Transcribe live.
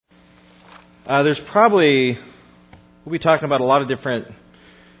We'll be talking about a lot of different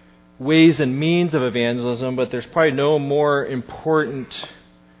ways and means of evangelism, but there's probably no more important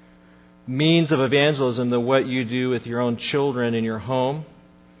means of evangelism than what you do with your own children in your home,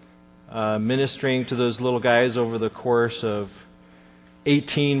 ministering to those little guys over the course of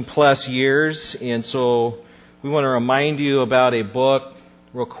 18 plus years. And so we want to remind you about a book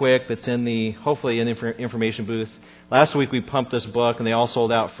real quick that's hopefully in the information booth. Last week we pumped this book and they all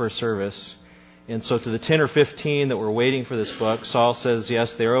sold out first service. And so to the 10 or 15 that were waiting for this book, Saul says,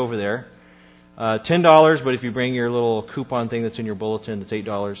 yes, they're over there. $10, but if you bring your little coupon thing that's in your bulletin, it's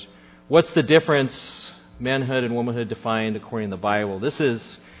 $8. What's the difference, manhood and womanhood defined according to the Bible? This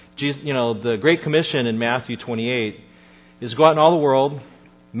is, the Great Commission in Matthew 28 is go out in all the world,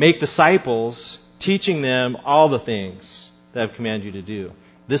 make disciples, teaching them all the things that I've commanded you to do.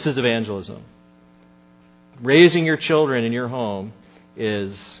 This is evangelism. Raising your children in your home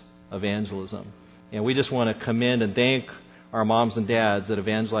is evangelism. And we just want to commend and thank our moms and dads that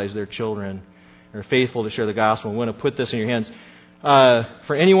evangelize their children and are faithful to share the gospel. We want to put this in your hands.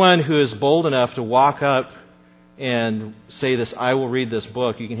 For anyone who is bold enough to walk up and say this, I will read this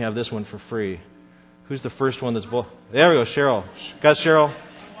book, you can have this one for free. Who's the first one that's bold? There we go, Cheryl. Got Cheryl?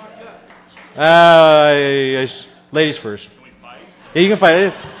 Ladies first. Yeah, you can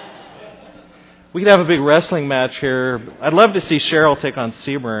fight. We could have a big wrestling match here. I'd love to see Cheryl take on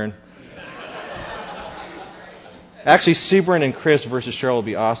Seaburn. Actually, Seaburn and Chris versus Cheryl would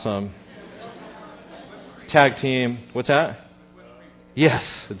be awesome. Tag team. What's that?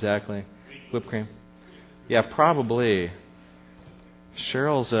 Yes, exactly. Whipped cream. Yeah, probably.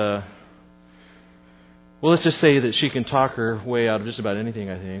 Cheryl's well, let's just say that she can talk her way out of just about anything,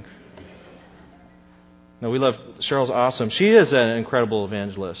 I think. No, we love Cheryl's awesome. She is an incredible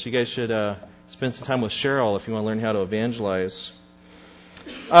evangelist. You guys should spend some time with Cheryl if you want to learn how to evangelize.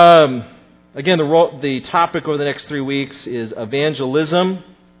 Again, the topic over the next 3 weeks is evangelism.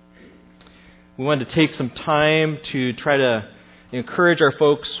 We wanted to take some time to try to encourage our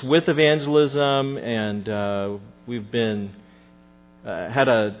folks with evangelism, and we've been had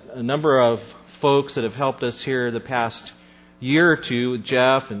a number of folks that have helped us here the past year or two,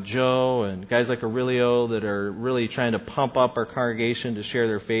 Jeff and Joe and guys like Aurelio that are really trying to pump up our congregation to share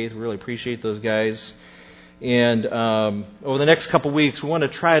their faith. We really appreciate those guys. And over the next couple weeks, we want to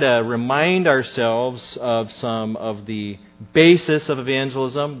try to remind ourselves of some of the basis of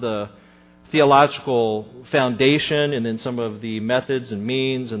evangelism, the theological foundation, and then some of the methods and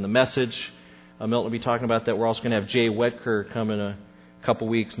means and the message. Milton will be talking about that. We're also going to have Jay Wetker come in a couple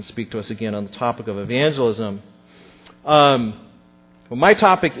weeks and speak to us again on the topic of evangelism. Well, my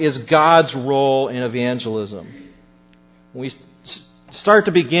topic is God's role in evangelism. When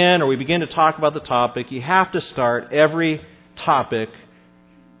we begin to talk about the topic, you have to start every topic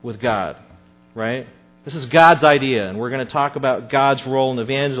with God, right? This is God's idea, and we're going to talk about God's role in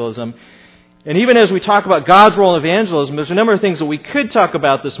evangelism. And even as we talk about God's role in evangelism, there's a number of things that we could talk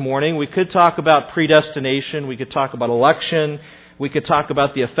about this morning. We could talk about predestination. We could talk about election. We could talk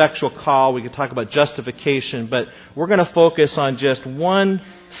about the effectual call. We could talk about justification. But we're going to focus on just one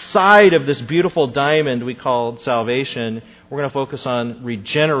side of this beautiful diamond we call salvation. We're going to focus on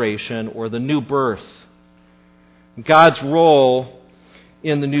regeneration, or the new birth. God's role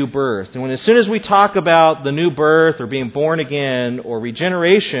in the new birth. And as soon as we talk about the new birth or being born again or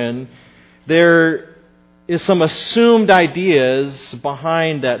regeneration, there is some assumed ideas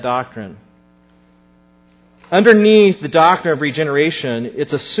behind that doctrine. Underneath the doctrine of regeneration,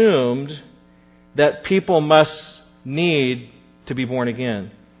 it's assumed that people must need to be born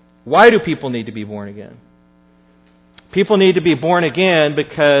again. Why do people need to be born again? People need to be born again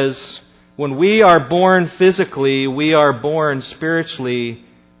because when we are born physically, we are born spiritually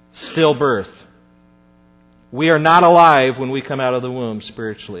stillbirth. We are not alive when we come out of the womb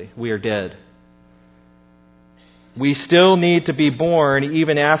spiritually. We are dead. We still need to be born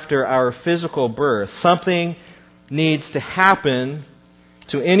even after our physical birth. Something needs to happen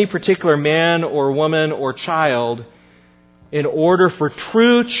to any particular man or woman or child in order for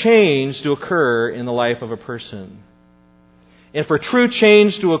true change to occur in the life of a person. And for true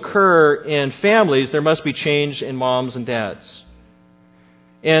change to occur in families, there must be change in moms and dads.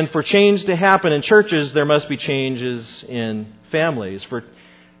 And for change to happen in churches, there must be changes in families. For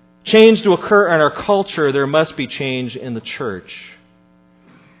change to occur in our culture, there must be change in the church.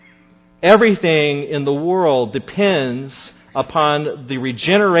 Everything in the world depends upon the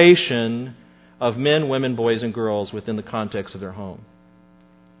regeneration of men, women, boys, and girls within the context of their home.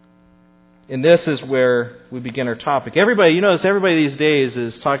 And this is where we begin our topic. Everybody these days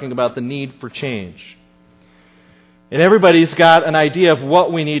is talking about the need for change. And everybody's got an idea of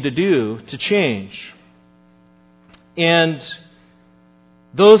what we need to do to change. And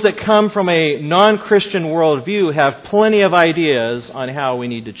those that come from a non-Christian worldview have plenty of ideas on how we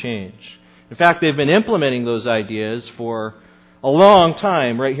need to change. In fact, they've been implementing those ideas for a long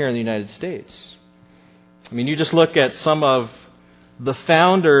time right here in the United States. I mean, you just look at some of the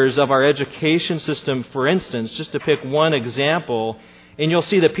founders of our education system, for instance, just to pick one example, and you'll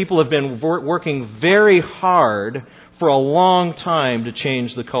see that people have been working very hard for a long time to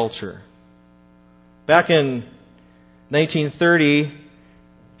change the culture. Back in 1930,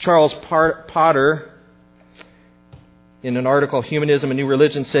 Charles Potter, in an article, Humanism, a New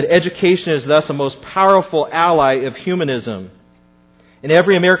Religion, said, "Education is thus a most powerful ally of humanism. And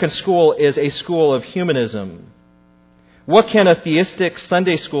every American school is a school of humanism. What can a theistic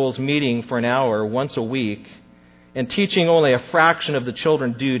Sunday schools meeting for an hour once a week and teaching only a fraction of the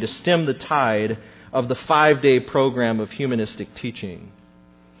children do to stem the tide of the 5-day program of humanistic teaching?"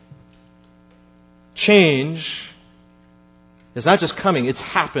 Change is not just coming, it's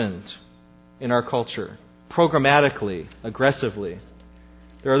happened in our culture, programmatically, aggressively.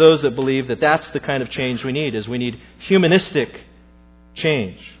 There are those that believe that that's the kind of change we need, is we need humanistic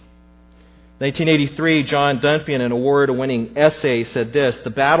change. 1983, John Dunphy, in an award-winning essay, said this: "The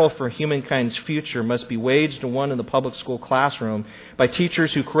battle for humankind's future must be waged and won in the public school classroom by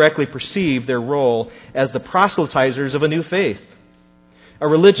teachers who correctly perceive their role as the proselytizers of a new faith, a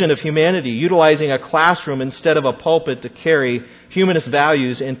religion of humanity, utilizing a classroom instead of a pulpit to carry humanist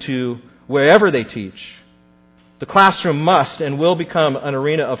values into wherever they teach. The classroom must and will become an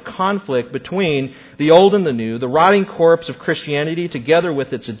arena of conflict between the old and the new, the rotting corpse of Christianity together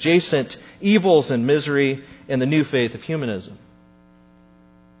with its adjacent evils and misery, and the new faith of humanism."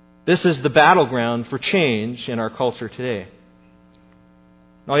 This is the battleground for change in our culture today.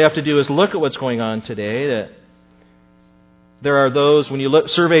 All you have to do is look at what's going on today. That there are those, when you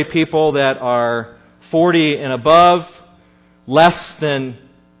survey people that are 40 and above, less than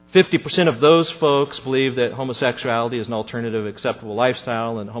 50% of those folks believe that homosexuality is an alternative, acceptable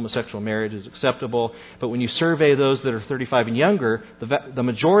lifestyle and homosexual marriage is acceptable. But when you survey those that are 35 and younger, the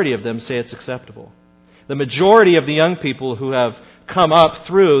majority of them say it's acceptable. The majority of the young people who have come up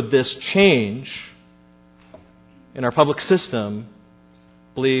through this change in our public system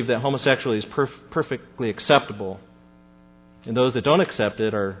believe that homosexuality is perfectly acceptable. And those that don't accept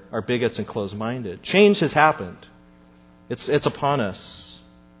it are bigots and closed-minded. Change has happened. It's upon us.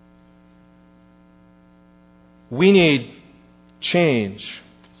 We need change.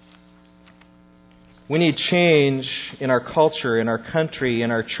 We need change in our culture, in our country,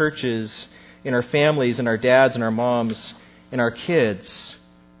 in our churches, in our families, in our dads and our moms, in our kids.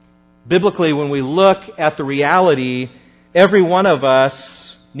 Biblically, when we look at the reality, every one of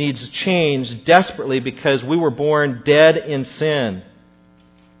us needs change desperately because we were born dead in sin.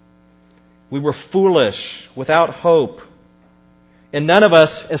 We were foolish, without hope. And none of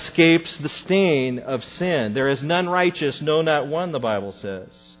us escapes the stain of sin. There is none righteous, no, not one, the Bible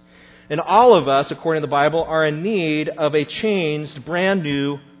says. And all of us, according to the Bible, are in need of a changed, brand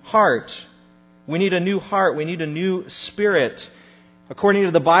new heart. We need a new heart. We need a new spirit. According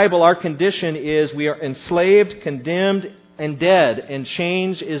to the Bible, our condition is we are enslaved, condemned, and dead. And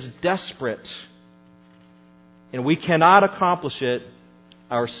change is desperate. And we cannot accomplish it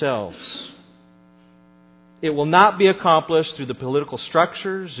ourselves. It will not be accomplished through the political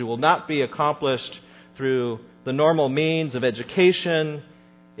structures. It will not be accomplished through the normal means of education.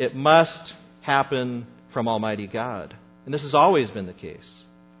 It must happen from Almighty God. And this has always been the case.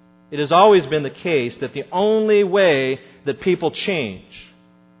 It has always been the case that the only way that people change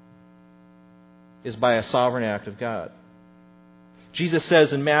is by a sovereign act of God. Jesus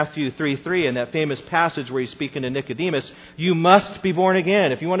says in Matthew 3:3, in that famous passage where he's speaking to Nicodemus, you must be born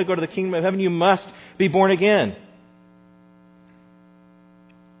again. If you want to go to the kingdom of heaven, you must be born again.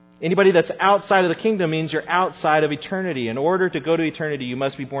 Anybody that's outside of the kingdom means you're outside of eternity. In order to go to eternity, you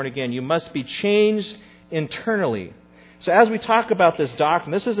must be born again. You must be changed internally. So as we talk about this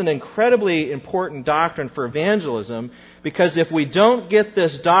doctrine, this is an incredibly important doctrine for evangelism, because if we don't get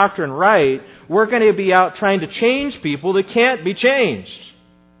this doctrine right, we're going to be out trying to change people that can't be changed.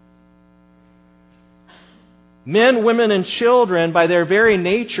 Men, women, and children, by their very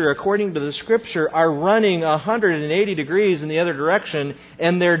nature, according to the Scripture, are running 180 degrees in the other direction,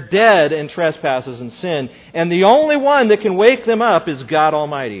 and they're dead in trespasses and sin. And the only one that can wake them up is God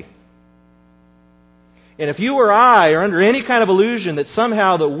Almighty. And if you or I are under any kind of illusion that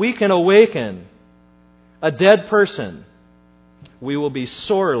somehow that we can awaken a dead person, we will be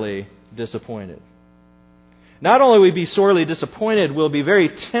sorely disappointed. Not only will we be sorely disappointed, we'll be very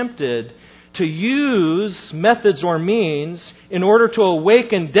tempted to use methods or means in order to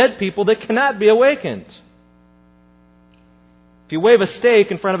awaken dead people that cannot be awakened. If you wave a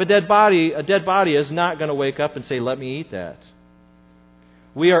steak in front of a dead body is not going to wake up and say, "Let me eat that."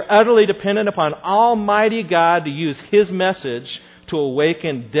 We are utterly dependent upon Almighty God to use His message to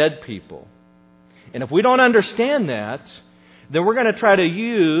awaken dead people. And if we don't understand that, then we're going to try to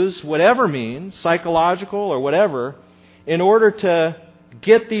use whatever means, psychological or whatever, in order to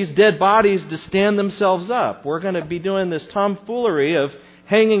get these dead bodies to stand themselves up. We're going to be doing this tomfoolery of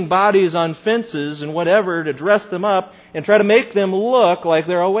hanging bodies on fences and whatever to dress them up and try to make them look like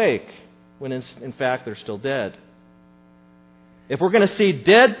they're awake, when in fact they're still dead. If we're going to see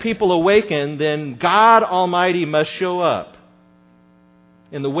dead people awaken, then God Almighty must show up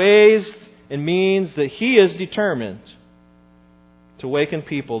in the ways and means that He is determined to awaken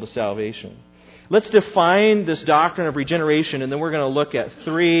people to salvation. Let's define this doctrine of regeneration, and then we're going to look at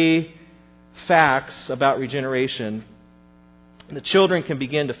 3 facts about regeneration. The children can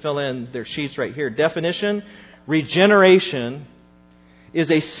begin to fill in their sheets right here. Definition: regeneration is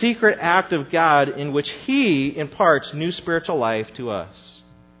a secret act of God in which He imparts new spiritual life to us.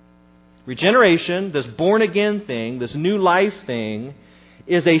 Regeneration, this born-again thing, this new life thing,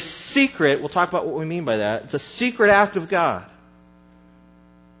 is a secret. We'll talk about what we mean by that. It's a secret act of God.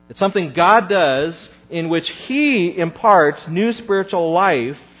 It's something God does in which He imparts new spiritual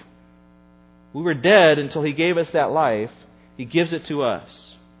life. We were dead until He gave us that life. He gives it to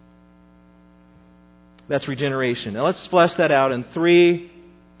us. That's regeneration. Now let's flesh that out in 3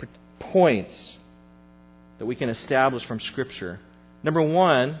 points that we can establish from Scripture. Number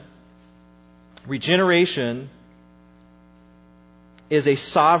 1, regeneration is a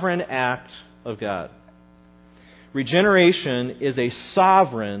sovereign act of God. Regeneration is a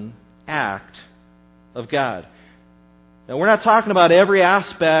sovereign act of God. Now, we're not talking about every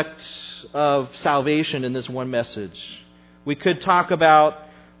aspect of salvation in this one message. We could talk about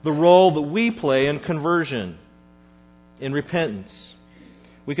the role that we play in conversion, in repentance.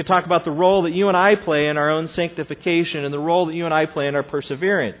 We could talk about the role that you and I play in our own sanctification and the role that you and I play in our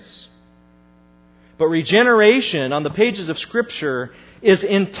perseverance. But regeneration on the pages of Scripture is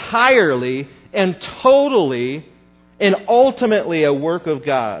entirely and totally and ultimately a work of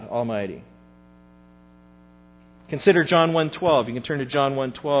God Almighty. Consider John 1:12. You can turn to John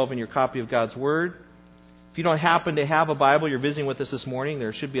 1:12 in your copy of God's Word. If you don't happen to have a Bible, you're visiting with us this morning,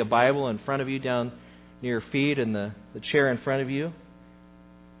 there should be a Bible in front of you down near your feet and the chair in front of you.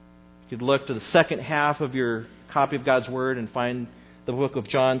 You could look to the second half of your copy of God's Word and find the book of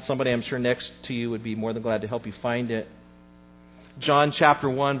John. Somebody I'm sure next to you would be more than glad to help you find it. John chapter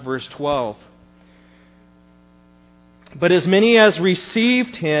 1, verse 12. But as many as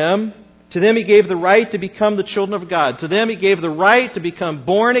received Him, to them He gave the right to become the children of God. To them He gave the right to become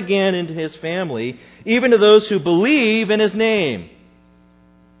born again into His family, even to those who believe in His name.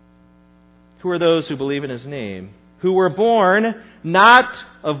 Who are those who believe in His name? Who were born not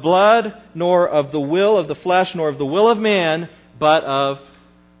of blood, nor of the will of the flesh, nor of the will of man, but of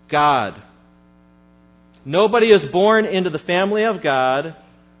God. Nobody is born into the family of God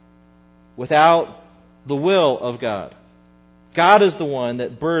without the will of God. God is the one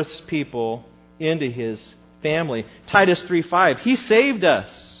that births people into His family. Titus 3:5, He saved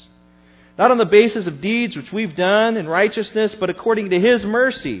us, not on the basis of deeds which we've done in righteousness, but according to His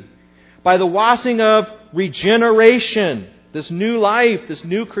mercy, by the washing of regeneration, this new life, this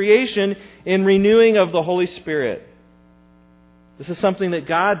new creation, in renewing of the Holy Spirit. This is something that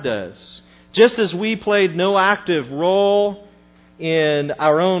God does. Just as we played no active role in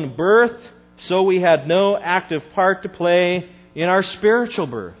our own birth, so we had no active part to play in our spiritual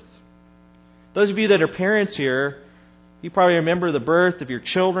birth. Those of you that are parents here, you probably remember the birth of your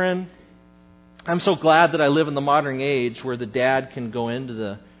children. I'm so glad that I live in the modern age where the dad can go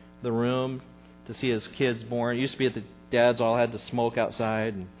into the room to see his kids born. It used to be that the dads all had to smoke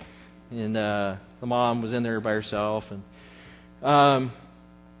outside, and the mom was in there by herself. And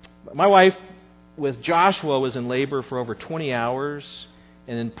my wife with Joshua was in labor for over 20 hours,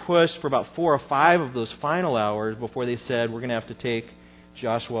 and then pushed for about 4 or 5 of those final hours before they said, we're going to have to take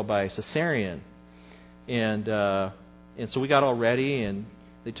Joshua by cesarean. And so we got all ready, and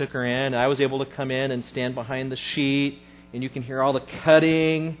they took her in. I was able to come in and stand behind the sheet, and you can hear all the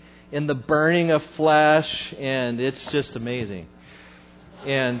cutting and the burning of flesh, and it's just amazing.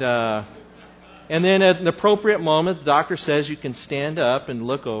 And then at an appropriate moment, the doctor says you can stand up and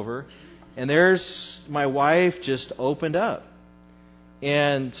look over, and there's my wife just opened up.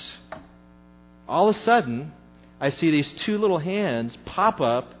 And all of a sudden, I see these 2 little hands pop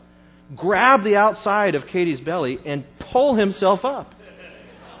up, grab the outside of Katie's belly, and pull himself up.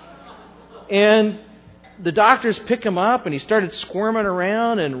 And the doctors pick him up, and he started squirming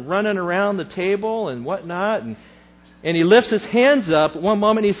around and running around the table and whatnot. And he lifts his hands up at one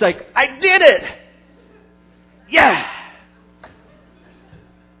moment, and he's like, I did it! Yeah!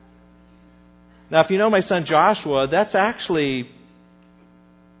 Now, if you know my son Joshua, that's actually,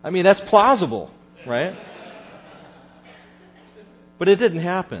 that's plausible, right? But it didn't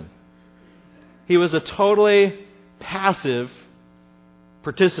happen. He was a totally passive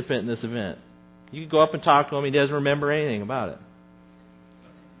participant in this event. You could go up and talk to him, he doesn't remember anything about it.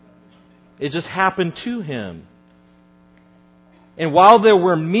 It just happened to him. And while there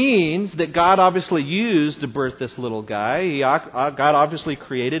were means that God obviously used to birth this little guy, God obviously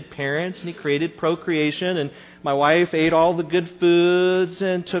created parents and He created procreation, and my wife ate all the good foods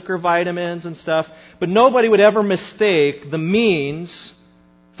and took her vitamins and stuff. But nobody would ever mistake the means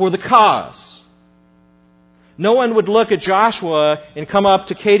for the cause. No one would look at Joshua and come up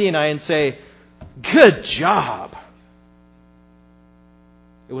to Katie and I and say, good job.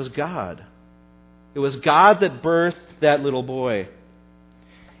 It was God. It was God that birthed that little boy.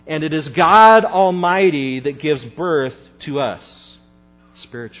 And it is God Almighty that gives birth to us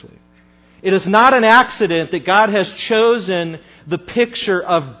spiritually. It is not an accident that God has chosen the picture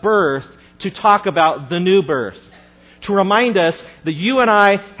of birth to talk about the new birth, to remind us that you and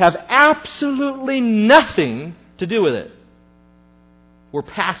I have absolutely nothing to do with it. We're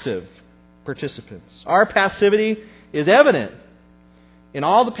passive participants. Our passivity is evident in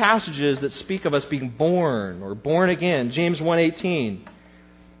all the passages that speak of us being born or born again. James 1:18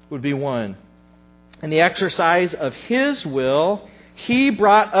 would be one. In the exercise of His will, He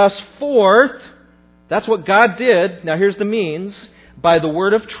brought us forth. That's what God did. Now here's the means. By the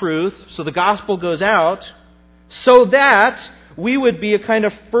word of truth. So the gospel goes out so that we would be a kind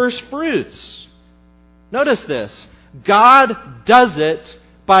of first fruits. Notice this. God does it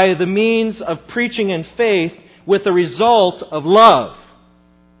by the means of preaching in faith with the result of love.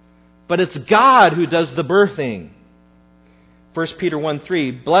 But it's God who does the birthing. 1 Peter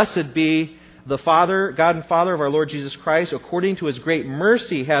 1:3, Blessed be the Father, God and Father of our Lord Jesus Christ, according to His great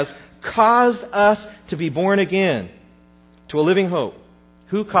mercy, has caused us to be born again to a living hope.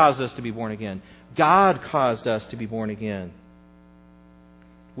 Who caused us to be born again? God caused us to be born again.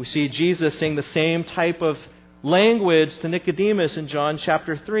 We see Jesus saying the same type of language to Nicodemus in John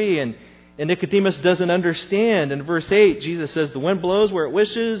chapter 3, and Nicodemus doesn't understand. In verse 8, Jesus says, the wind blows where it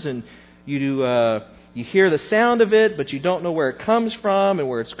wishes, and you hear the sound of it, but you don't know where it comes from and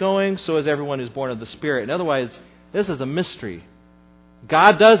where it's going. So is everyone who's born of the Spirit. In other words, this is a mystery.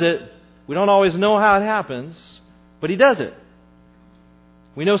 God does it. We don't always know how it happens, but He does it.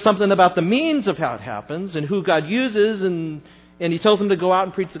 We know something about the means of how it happens and who God uses, and He tells them to go out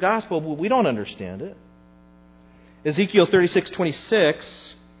and preach the gospel, but we don't understand it. Ezekiel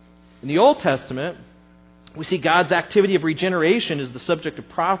 36:26, in the Old Testament, we see God's activity of regeneration is the subject of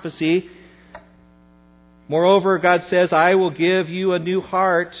prophecy. Moreover, God says, I will give you a new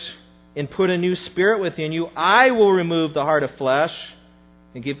heart and put a new spirit within you. I will remove the heart of flesh,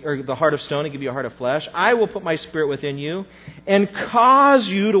 or the heart of stone, and give you a heart of flesh. I will put my spirit within you and cause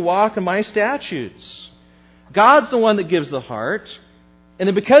you to walk in my statutes. God's the one that gives the heart. And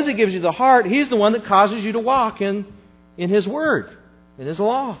then because He gives you the heart, He's the one that causes you to walk in His Word, in His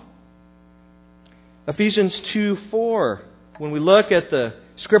law. Ephesians 2:4. When we look at the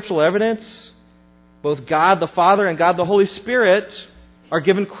scriptural evidence, both God the Father and God the Holy Spirit are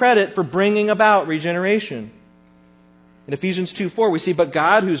given credit for bringing about regeneration. In Ephesians 2:4 we see, but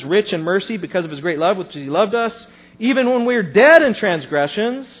God, who's rich in mercy because of His great love with which He loved us, even when we were dead in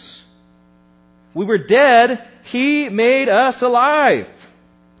transgressions, we were dead, He made us alive.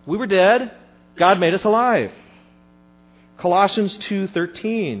 We were dead, God made us alive. Colossians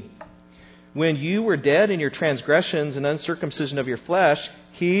 2:13. When you were dead in your transgressions and uncircumcision of your flesh,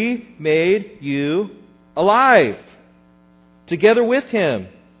 He made you alive together with Him,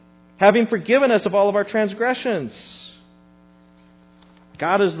 having forgiven us of all of our transgressions.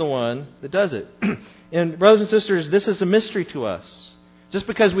 God is the one that does it. And brothers and sisters, this is a mystery to us. Just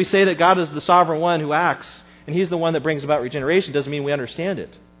because we say that God is the sovereign one who acts and He's the one that brings about regeneration doesn't mean we understand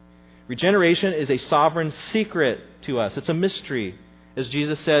it. Regeneration is a sovereign secret to us. It's a mystery, as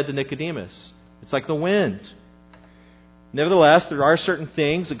Jesus said to Nicodemus. It's like the wind. Nevertheless, there are certain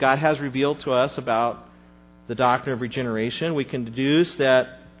things that God has revealed to us about the doctrine of regeneration. We can deduce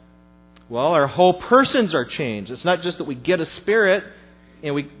that, our whole persons are changed. It's not just that we get a spirit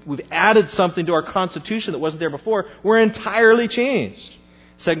and we've added something to our constitution that wasn't there before. We're entirely changed.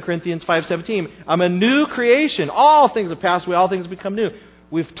 2 Corinthians 5:17, I'm a new creation. All things have passed away. All things have become new.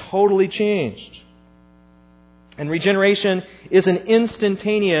 We've totally changed. And regeneration is an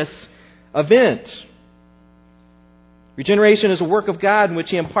instantaneous event. Regeneration is a work of God in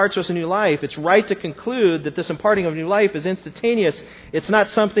which He imparts us a new life. It's right to conclude that this imparting of new life is instantaneous. It's not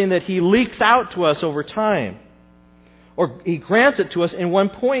something that He leaks out to us over time, or He grants it to us in one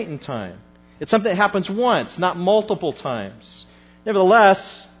point in time. It's something that happens once, not multiple times.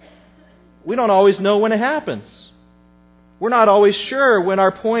 Nevertheless, we don't always know when it happens. We're not always sure when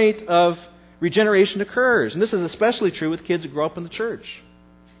our point of regeneration occurs. And this is especially true with kids who grow up in the church.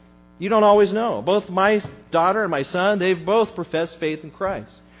 You don't always know. Both my daughter and my son, they've both professed faith in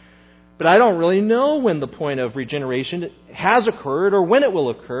Christ. But I don't really know when the point of regeneration has occurred or when it will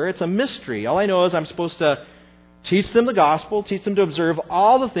occur. It's a mystery. All I know is I'm supposed to teach them the gospel, teach them to observe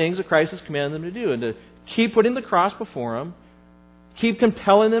all the things that Christ has commanded them to do, and to keep putting the cross before them, keep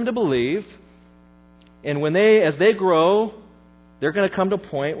compelling them to believe. And as they grow, they're going to come to a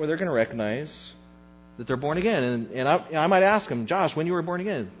point where they're going to recognize that they're born again. And I might ask them, Josh, when you were born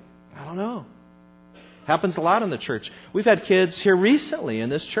again? I don't know. Happens a lot in the church. We've had kids here recently in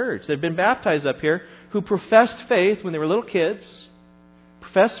this church. They've been baptized up here who professed faith when they were little kids,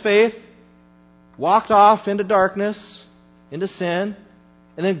 professed faith, walked off into darkness, into sin,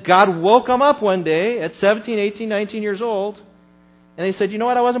 and then God woke them up one day at 17, 18, 19 years old, and they said, you know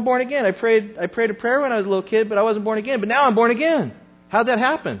what, I wasn't born again. I prayed a prayer when I was a little kid, but I wasn't born again. But now I'm born again. How'd that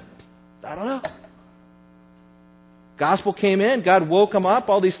happen? I don't know. Gospel came in, God woke them up,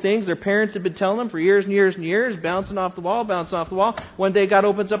 all these things their parents had been telling them for years and years and years, bouncing off the wall. One day God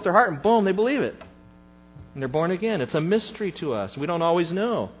opens up their heart and boom, they believe it. And they're born again. It's a mystery to us. We don't always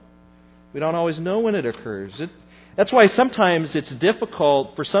know. We don't always know when it occurs. That's why sometimes it's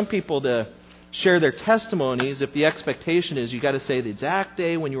difficult for some people to share their testimonies if the expectation is you got to say the exact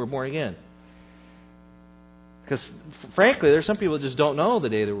day when you were born again. Because frankly, there's some people that just don't know the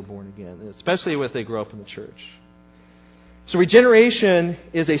day they were born again, especially if they grow up in the church. So regeneration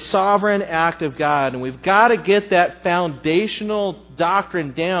is a sovereign act of God, and we've got to get that foundational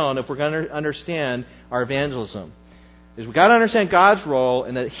doctrine down if we're going to understand our evangelism. We've got to understand God's role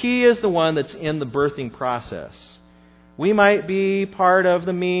and that He is the one that's in the birthing process. We might be part of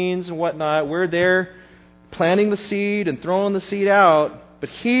the means and whatnot. We're there planting the seed and throwing the seed out, but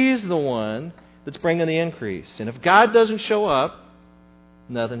He's the one that's bringing the increase. And if God doesn't show up,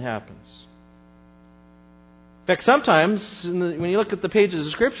 nothing happens. In fact, sometimes, when you look at the pages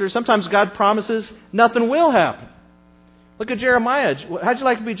of Scripture, sometimes God promises nothing will happen. Look at Jeremiah. How'd you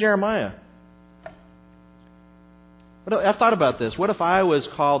like to be Jeremiah? I've thought about this. What if I was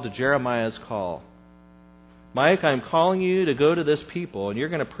called to Jeremiah's call? Mike, I'm calling you to go to this people, and you're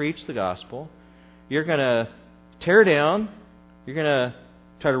going to preach the gospel. You're going to tear down. You're going to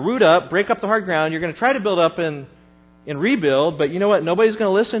try to root up, break up the hard ground. You're going to try to build up and rebuild, but you know what? Nobody's going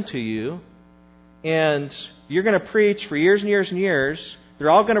to listen to you. And you're going to preach for years and years and years. They're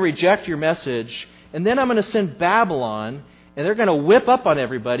all going to reject your message. And then I'm going to send Babylon, and they're going to whip up on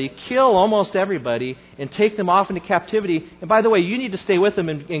everybody, kill almost everybody, and take them off into captivity. And by the way, you need to stay with them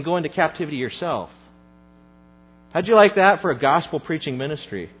and go into captivity yourself. How'd you like that for a gospel preaching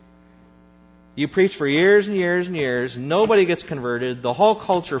ministry? You preach for years and years and years, nobody gets converted, the whole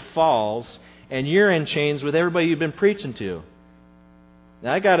culture falls, and you're in chains with everybody you've been preaching to.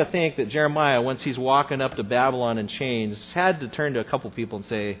 Now, I got to think that Jeremiah, once he's walking up to Babylon in chains, had to turn to a couple people and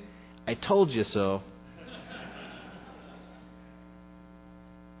say, I told you so.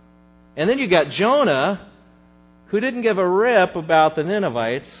 And then you got Jonah, who didn't give a rip about the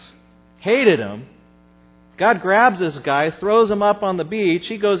Ninevites, hated them. God grabs this guy, throws him up on the beach.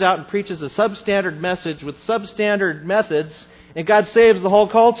 He goes out and preaches a substandard message with substandard methods, and God saves the whole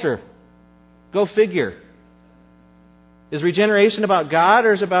culture. Go figure. Is regeneration about God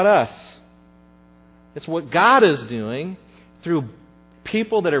or is it about us? It's what God is doing through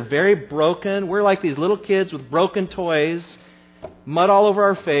people that are very broken. We're like these little kids with broken toys, mud all over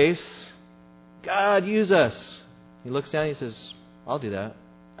our face. God, use us. He looks down and he says, I'll do that.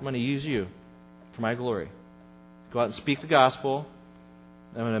 I'm going to use you for my glory. Go out and speak the gospel.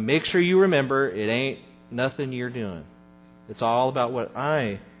 I'm going to make sure you remember it ain't nothing you're doing. It's all about what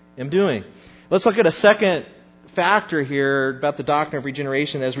I am doing. Let's look at a second factor here about the doctrine of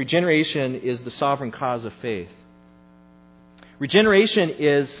regeneration, as regeneration is the sovereign cause of faith. Regeneration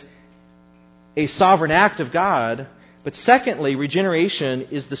is a sovereign act of God, but secondly, regeneration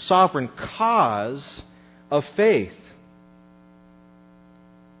is the sovereign cause of faith.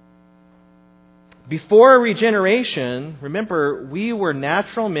 Before regeneration, remember, we were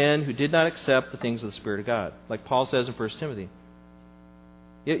natural men who did not accept the things of the Spirit of God, like Paul says in 1 Timothy.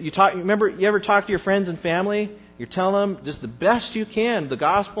 You ever talk to your friends and family? You're telling them just the best you can, the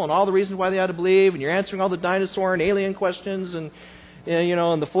gospel and all the reasons why they ought to believe, and you're answering all the dinosaur and alien questions, and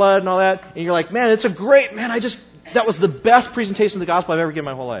and the flood and all that. And you're like, man, it's a great, that was the best presentation of the gospel I've ever given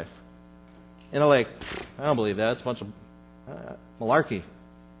my whole life. And I'm like, I don't believe that. It's a bunch of malarkey.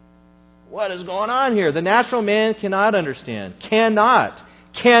 What is going on here? The natural man cannot understand. Cannot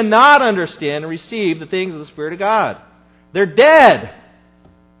understand and receive the things of the Spirit of God. They're dead.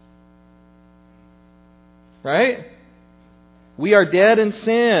 Right? We are dead in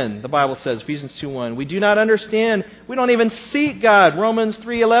sin, the Bible says, Ephesians 2:1. We do not understand. We don't even seek God. Romans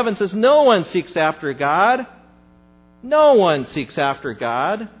 3:11 says no one seeks after God. No one seeks after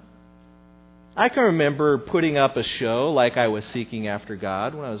God. I can remember putting up a show like I was seeking after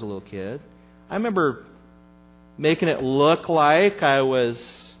God when I was a little kid. I remember making it look like I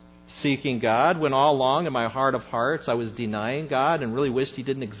was seeking God when all along in my heart of hearts I was denying God and really wished He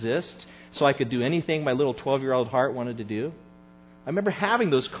didn't exist so I could do anything my little 12-year-old heart wanted to do. I remember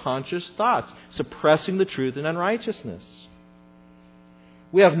having those conscious thoughts, suppressing the truth in unrighteousness.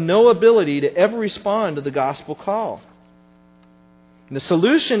 We have no ability to ever respond to the gospel call. And the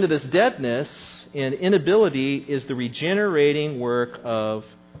solution to this deadness and inability is the regenerating work of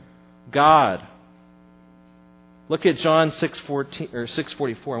God. Look at John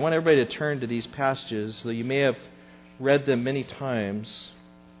 6:44. I want everybody to turn to these passages, though you may have read them many times.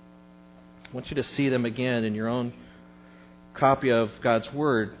 I want you to see them again in your own copy of God's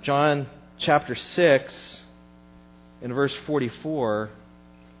Word. John chapter 6 in verse 44.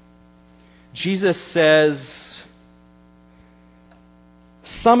 Jesus says,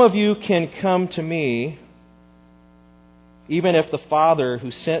 "Some of you can come to me, even if the Father who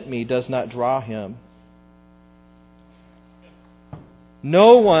sent me does not draw him.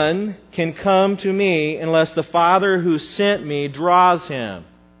 No one can come to me unless the Father who sent me draws him."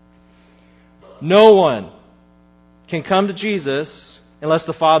 No one can come to Jesus unless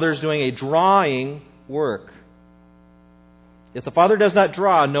the Father is doing a drawing work. If the Father does not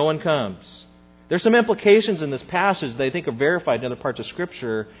draw, no one comes. There's some implications in this passage that I think are verified in other parts of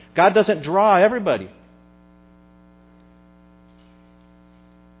Scripture. God doesn't draw everybody.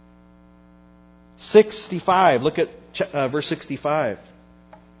 65, look at verse 65.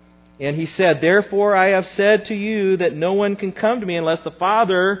 And He said, "Therefore I have said to you that no one can come to me unless the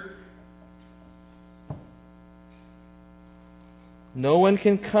Father..." No one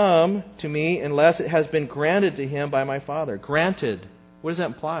can come to me unless it has been granted to him by my Father. Granted. What does that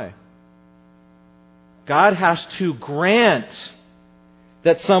imply? God has to grant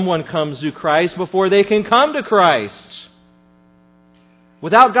that someone comes to Christ before they can come to Christ.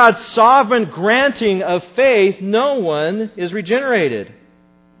 Without God's sovereign granting of faith, no one is regenerated.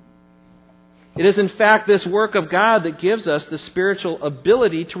 It is in fact this work of God that gives us the spiritual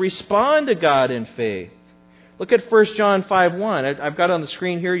ability to respond to God in faith. Look at 1 John 5:1. I've got it on the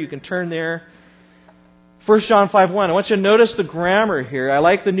screen here. You can turn there. 1 John 5:1. I want you to notice the grammar here. I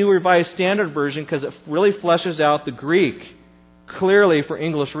like the New Revised Standard Version because it really fleshes out the Greek clearly for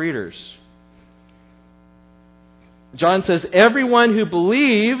English readers. John says, "Everyone who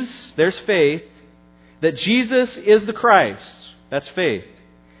believes," there's faith, "that Jesus is the Christ," that's faith,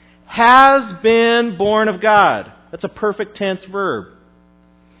 "has been born of God." That's a perfect tense verb.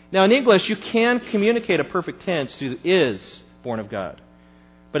 Now in English, you can communicate a perfect tense through "is born of God."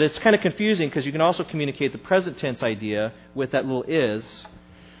 But it's kind of confusing because you can also communicate the present tense idea with that little "is."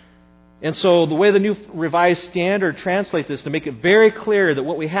 And so the way the New Revised Standard translates this to make it very clear that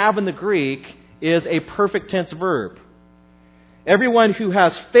what we have in the Greek is a perfect tense verb. Everyone who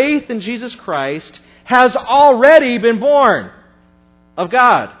has faith in Jesus Christ has already been born of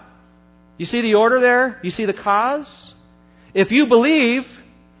God. You see the order there? You see the cause? If you believe,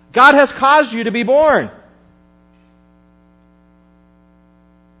 God has caused you to be born.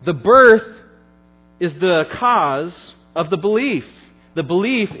 The birth is the cause of the belief. The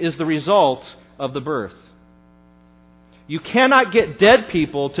belief is the result of the birth. You cannot get dead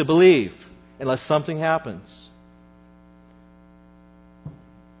people to believe unless something happens.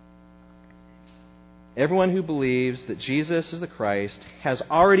 Everyone who believes that Jesus is the Christ has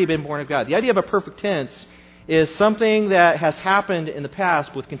already been born of God. The idea of a perfect tense is something that has happened in the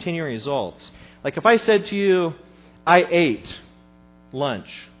past with continuing results. Like if I said to you, "I ate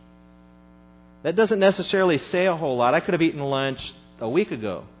lunch," that doesn't necessarily say a whole lot. I could have eaten lunch a week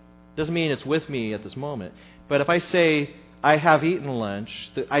ago. Doesn't mean it's with me at this moment. But if I say, "I have eaten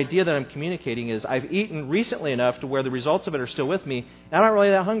lunch," the idea that I'm communicating is I've eaten recently enough to where the results of it are still with me, and I'm not really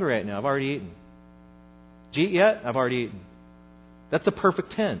that hungry right now. I've already eaten. Did you eat yet? I've already eaten. That's the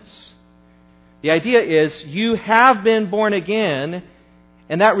perfect tense. The idea is you have been born again,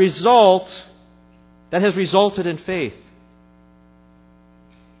 and that has resulted in faith.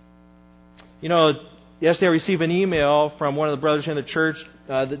 You know, Yesterday I received an email from one of the brothers in the church,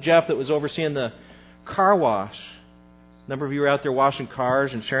 Jeff, that was overseeing the car wash. A number of you were out there washing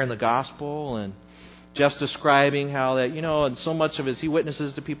cars and sharing the gospel, and Jeff's describing how that, and so much of it is he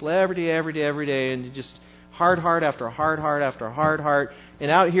witnesses to people every day, and just hard heart after hard heart after hard heart.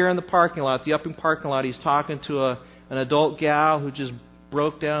 And out here in the parking lot, the upping parking lot, he's talking to an adult gal who just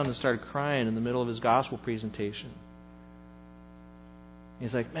broke down and started crying in the middle of his gospel presentation.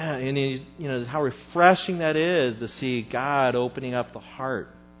 He's like, man, and how refreshing that is to see God opening up the heart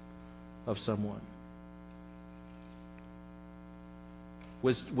of someone.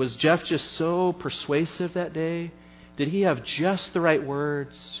 Was Jeff just so persuasive that day? Did he have just the right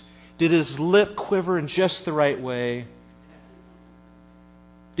words? Did his lip quiver in just the right way?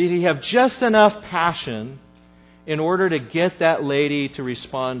 Did he have just enough passion in order to get that lady to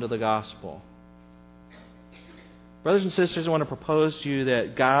respond to the gospel? Brothers and sisters, I want to propose to you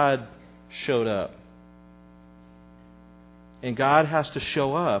that God showed up. And God has to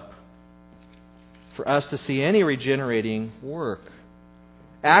show up for us to see any regenerating work.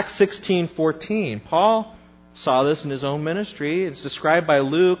 Acts 16:14. Paul saw this in his own ministry. It's described by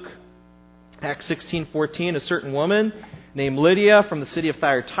Luke. Acts 16:14. A certain woman named Lydia from the city of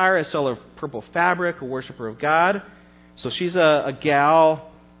Thyatira, a seller of purple fabric, a worshiper of God. So she's a gal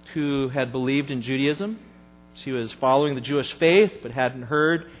who had believed in Judaism. She was following the Jewish faith, but hadn't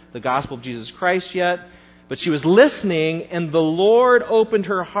heard the gospel of Jesus Christ yet. But she was listening, and the Lord opened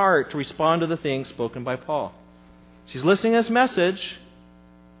her heart to respond to the things spoken by Paul. She's listening to this message.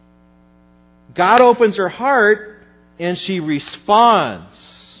 God opens her heart, and she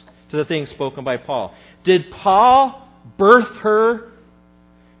responds to the things spoken by Paul. Did Paul birth her?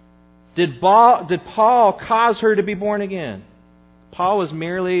 Did Paul cause her to be born again? Paul was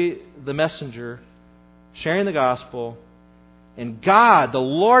merely the messenger sharing the gospel, and God, the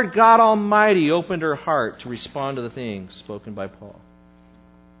Lord God Almighty, opened her heart to respond to the things spoken by Paul.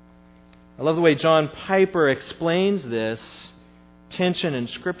 I love the way John Piper explains this tension in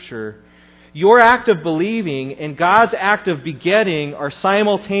Scripture. Your act of believing and God's act of begetting are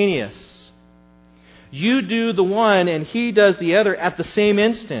simultaneous. You do the one and He does the other at the same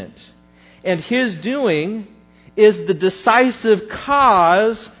instant. And His doing is the decisive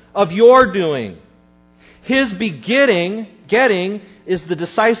cause of your doing. His getting is the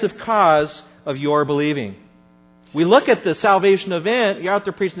decisive cause of your believing. We look at the salvation event, you're out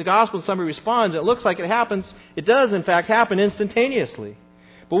there preaching the gospel and somebody responds, and it looks like it happens. It does, in fact, happen instantaneously.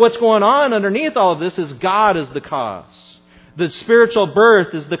 But what's going on underneath all of this is God is the cause. The spiritual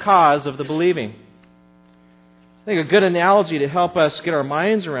birth is the cause of the believing. I think a good analogy to help us get our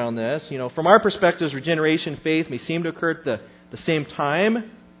minds around this, from our perspectives, regeneration, faith may seem to occur at the same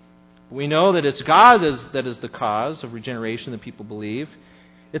time. We know that it's God that is the cause of regeneration that people believe.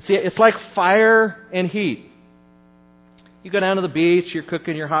 It's like fire and heat. You go down to the beach, you're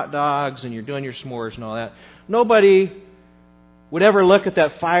cooking your hot dogs, and you're doing your s'mores and all that. Nobody would ever look at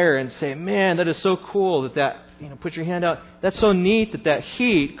that fire and say, man, that is so cool that put your hand out. That's so neat that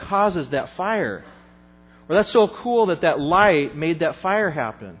heat causes that fire. Or that's so cool that light made that fire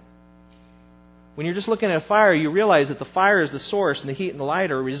happen. When you're just looking at a fire, you realize that the fire is the source and the heat and the light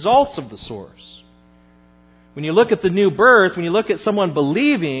are results of the source. When you look at the new birth, when you look at someone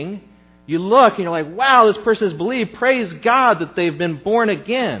believing, you look and you're like, wow, this person has believed. Praise God that they've been born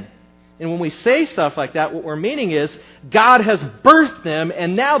again. And when we say stuff like that, what we're meaning is God has birthed them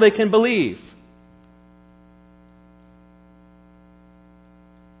and now they can believe.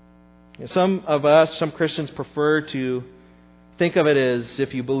 Some Christians prefer to think of it as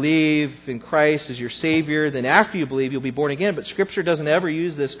if you believe in Christ as your Savior, then after you believe, you'll be born again. But Scripture doesn't ever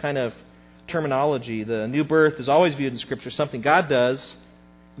use this kind of terminology. The new birth is always viewed in Scripture, something God does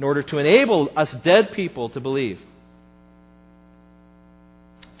in order to enable us dead people to believe.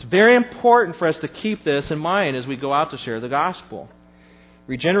 It's very important for us to keep this in mind as we go out to share the gospel.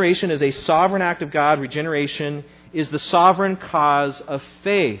 Regeneration is a sovereign act of God. Regeneration is the sovereign cause of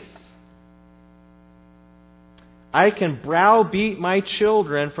faith. I can browbeat my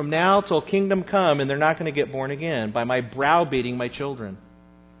children from now till kingdom come, and they're not going to get born again by my browbeating my children.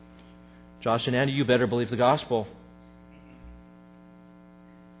 Josh and Andy, you better believe the gospel.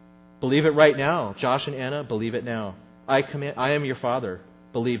 Believe it right now. Josh and Anna, believe it now. I am your father.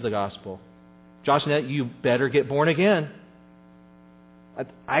 Believe the gospel. Josh and Anna, you better get born again.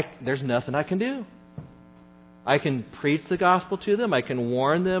 There's nothing I can do. I can preach the gospel to them. I can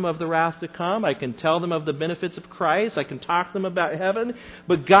warn them of the wrath to come. I can tell them of the benefits of Christ. I can talk to them about heaven.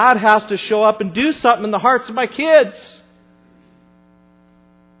 But God has to show up and do something in the hearts of my kids.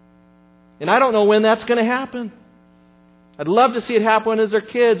 And I don't know when that's going to happen. I'd love to see it happen as their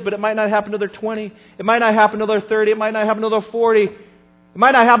kids, but it might not happen till they're 20. It might not happen till they're 30. It might not happen till they're 40. It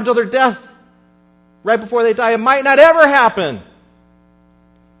might not happen till their death, right before they die. It might not ever happen.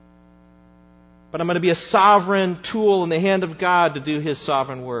 But I'm going to be a sovereign tool in the hand of God to do His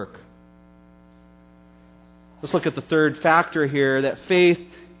sovereign work. Let's look at the third factor here, that faith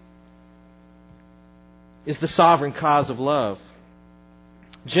is the sovereign cause of love.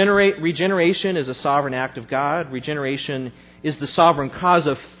 Regeneration is a sovereign act of God. Regeneration is the sovereign cause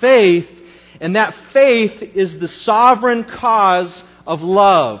of faith, and that faith is the sovereign cause of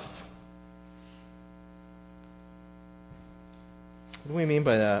love. What do we mean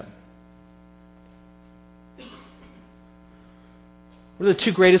by that? What are the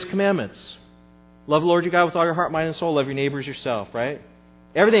two greatest commandments? Love the Lord your God with all your heart, mind, and soul. Love your neighbor as yourself, right?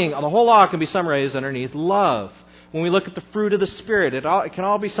 Everything, the whole law can be summarized underneath love. When we look at the fruit of the Spirit, it can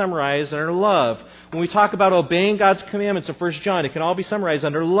all be summarized under love. When we talk about obeying God's commandments in 1 John, it can all be summarized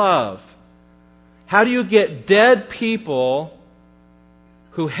under love. How do you get dead people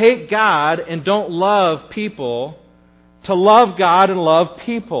who hate God and don't love people to love God and love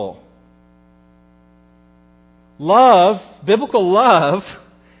people? Love, biblical love,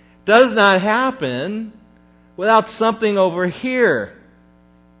 does not happen without something over here.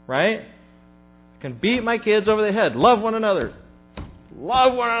 Right? I can beat my kids over the head. Love one another.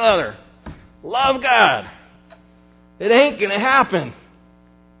 Love one another. Love God. It ain't going to happen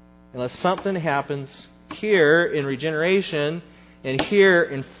unless something happens here in regeneration and here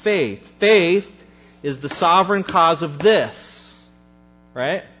in faith. Faith is the sovereign cause of this.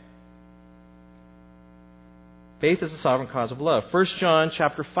 Right? Faith is the sovereign cause of love. 1 John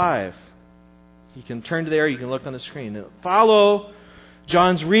chapter 5. You can turn to there, you can look on the screen. Follow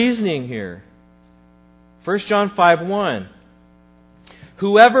John's reasoning here. 1 John 5:1.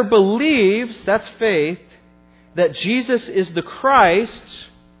 Whoever believes, that's faith, that Jesus is the Christ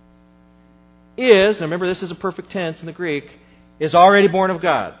is, now remember this is a perfect tense in the Greek, is already born of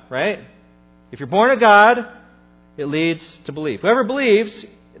God, right? If you're born of God, it leads to belief. Whoever believes,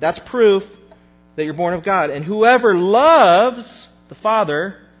 that's proof that you're born of God. And whoever loves the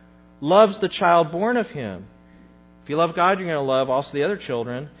Father loves the child born of Him. If you love God, you're going to love also the other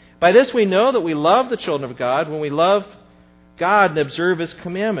children. By this we know that we love the children of God when we love God and observe His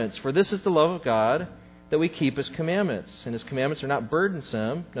commandments. For this is the love of God, that we keep His commandments. And His commandments are not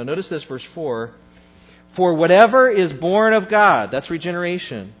burdensome. Now notice this, verse 4. For whatever is born of God, that's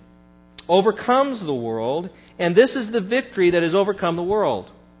regeneration, overcomes the world, and this is the victory that has overcome the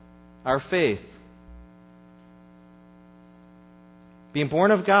world, our faith. Being born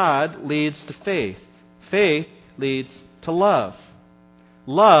of God leads to faith. Faith leads to love.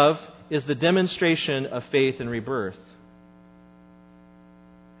 Love is the demonstration of faith and rebirth.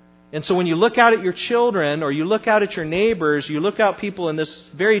 And so when you look out at your children, or you look out at your neighbors, you look out people in this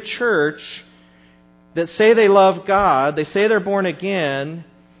very church that say they love God, they say they're born again,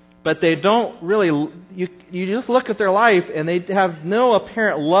 but they don't really, you just look at their life and they have no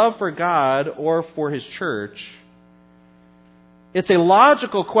apparent love for God or for His church. It's a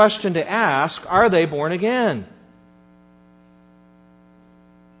logical question to ask, are they born again?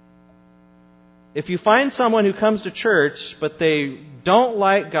 If you find someone who comes to church, but they don't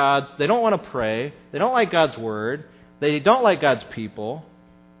like they don't want to pray, they don't like God's Word, they don't like God's people,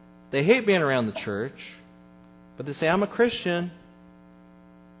 they hate being around the church, but they say, I'm a Christian.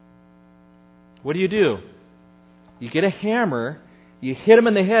 What do? You get a hammer, you hit them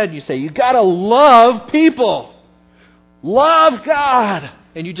in the head, you say, you got to love people. Love God.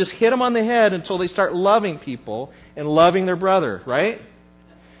 And you just hit them on the head until they start loving people and loving their brother, right?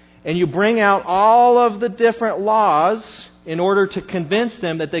 And you bring out all of the different laws in order to convince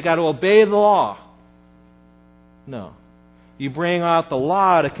them that they got to obey the law. No. You bring out the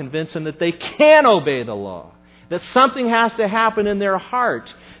law to convince them that they can obey the law. That something has to happen in their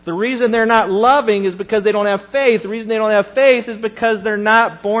heart. The reason they're not loving is because they don't have faith. The reason they don't have faith is because they're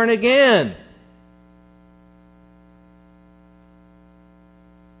not born again.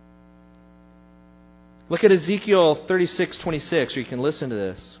 Look at Ezekiel 36:26, or you can listen to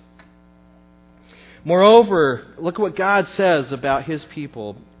this. Moreover, look at what God says about His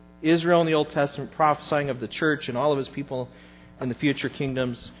people. Israel in the Old Testament prophesying of the church and all of His people in the future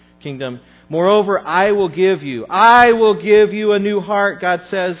kingdom. Moreover, I will give you a new heart, God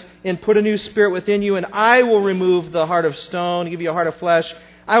says, and put a new spirit within you, and I will remove the heart of stone, give you a heart of flesh.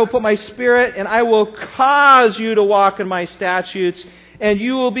 I will put my spirit, and I will cause you to walk in my statutes, and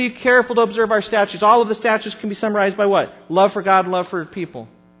you will be careful to observe our statutes. All of the statutes can be summarized by what? Love for God and love for people.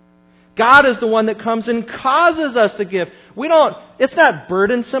 God is the one that comes and causes us to give. It's not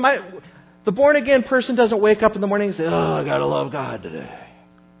burdensome. The born-again person doesn't wake up in the morning and say, oh, I got to love God today.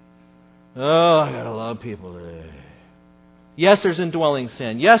 Oh, I got to love people today. Yes, there's indwelling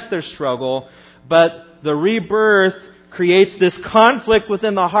sin. Yes, there's struggle. But the rebirth creates this conflict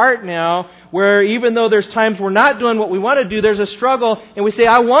within the heart now where even though there's times we're not doing what we want to do, there's a struggle. And we say,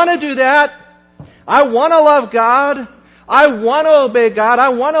 I want to do that. I want to love God. I want to obey God. I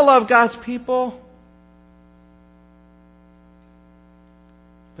want to love God's people.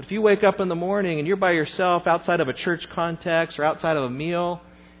 But if you wake up in the morning and you're by yourself outside of a church context or outside of a meal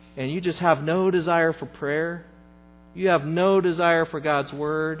and you just have no desire for prayer, you have no desire for God's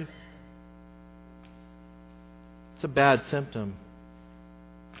Word, it's a bad symptom.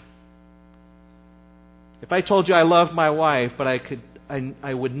 If I told you I loved my wife, but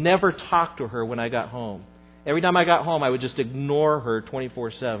I would never talk to her when I got home. Every time I got home, I would just ignore her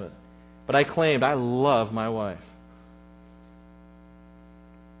 24/7. But I claimed I love my wife.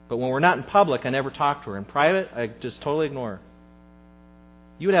 But when we're not in public, I never talk to her. In private, I just totally ignore her.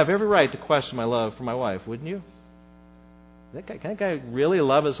 You would have every right to question my love for my wife, wouldn't you? Can that guy really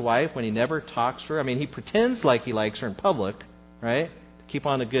love his wife when he never talks to her? I mean, he pretends like he likes her in public, right? To keep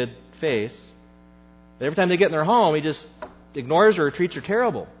on a good face. But every time they get in their home, he just ignores her or treats her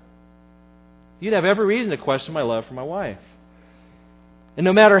terrible. You'd have every reason to question my love for my wife. And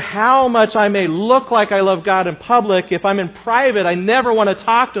no matter how much I may look like I love God in public, if I'm in private, I never want to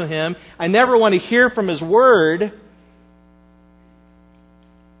talk to Him. I never want to hear from His Word.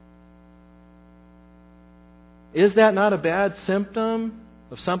 Is that not a bad symptom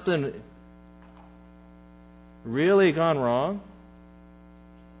of something really gone wrong?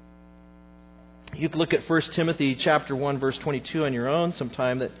 You can look at 1 Timothy chapter 1, verse 22 on your own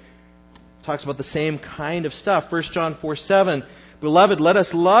sometime that talks about the same kind of stuff. 1 John 4:7, Beloved, let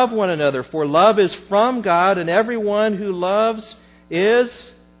us love one another, for love is from God, and everyone who loves is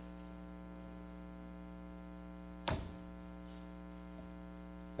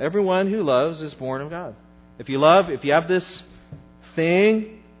born of God. If you have this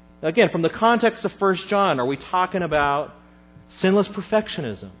thing, again, from the context of 1 John, are we talking about sinless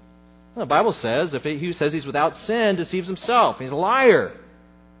perfectionism? Well, the Bible says, if he who says he's without sin deceives himself. He's a liar.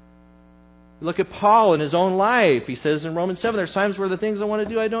 You look at Paul in his own life. He says in Romans 7, there's times where the things I want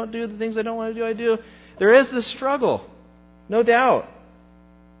to do, I don't do. The things I don't want to do, I do. There is this struggle, no doubt.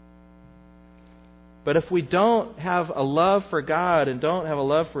 But if we don't have a love for God and don't have a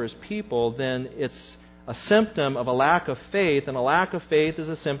love for His people, then it's a symptom of a lack of faith, and a lack of faith is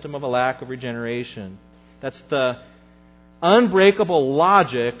a symptom of a lack of regeneration. That's the unbreakable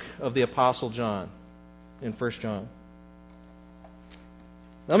logic of the Apostle John in 1 John.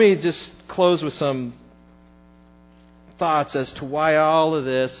 Let me just close with some thoughts as to why all of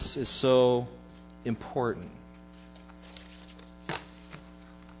this is so important.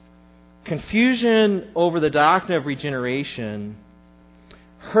 Confusion over the doctrine of regeneration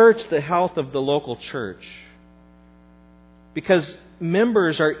hurts the health of the local church because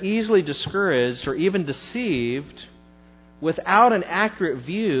members are easily discouraged or even deceived without an accurate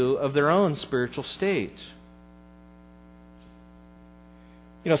view of their own spiritual state.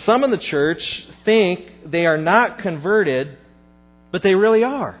 Some in the church think they are not converted, but they really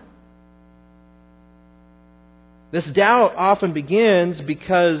are. This doubt often begins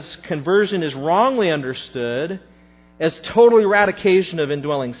because conversion is wrongly understood as total eradication of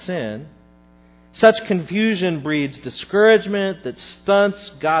indwelling sin. Such confusion breeds discouragement that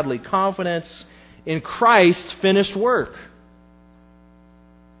stunts godly confidence in Christ's finished work.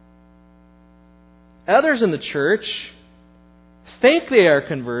 Others in the church think they are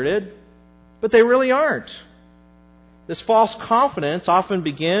converted, but they really aren't. This false confidence often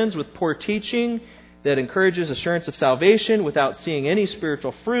begins with poor teaching that encourages assurance of salvation without seeing any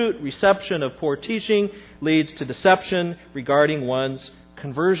spiritual fruit. Reception of poor teaching leads to deception regarding one's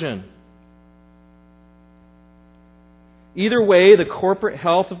conversion. Either way, the corporate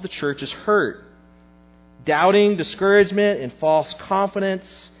health of the church is hurt. Doubting, discouragement, and false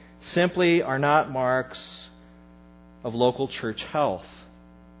confidence simply are not marks of local church health.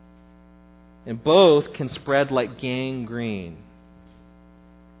 And both can spread like gangrene.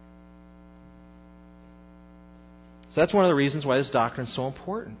 So that's one of the reasons why this doctrine is so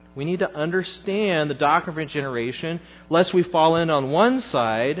important. We need to understand the doctrine of regeneration, lest we fall in on one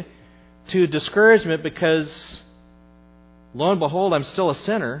side to discouragement because, lo and behold, I'm still a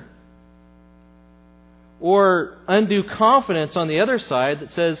sinner. Or undue confidence on the other side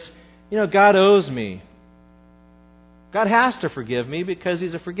that says, God owes me. God has to forgive me because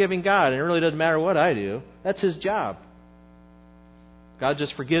He's a forgiving God, and it really doesn't matter what I do. That's His job. God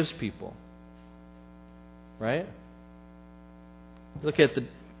just forgives people. Right? Look at the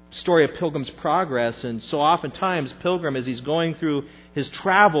story of Pilgrim's Progress, and so oftentimes Pilgrim, as he's going through his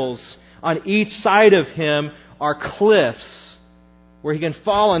travels, on each side of him are cliffs where he can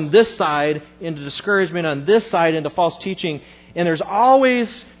fall on this side into discouragement, on this side into false teaching. And there's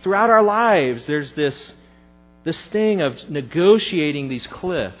always, throughout our lives, there's this thing of negotiating these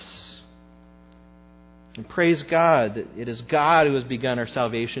cliffs. And praise God that it is God who has begun our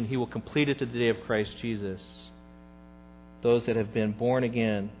salvation. He will complete it to the day of Christ Jesus. Those that have been born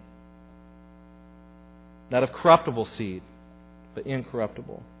again, not of corruptible seed, but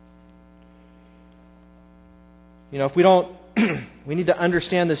incorruptible. If we don't, we need to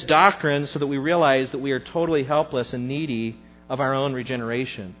understand this doctrine so that we realize that we are totally helpless and needy of our own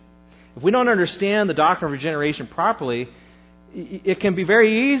regeneration. If we don't understand the doctrine of regeneration properly, it can be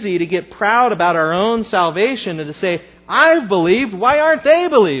very easy to get proud about our own salvation and to say, I've believed, why aren't they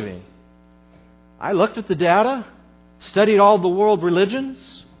believing? I looked at the data, studied all the world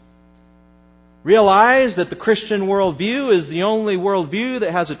religions, realized that the Christian worldview is the only worldview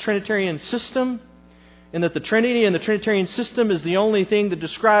that has a Trinitarian system, and that the Trinity and the Trinitarian system is the only thing that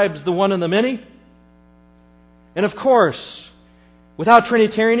describes the one and the many. And of course, without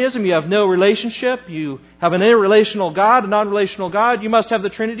Trinitarianism, you have no relationship. You have an interrelational God, a non-relational God. You must have the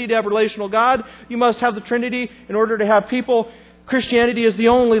Trinity to have a relational God. You must have the Trinity in order to have people. Christianity is the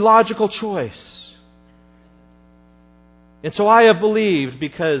only logical choice. And so I have believed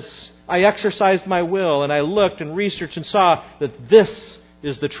because I exercised my will and I looked and researched and saw that this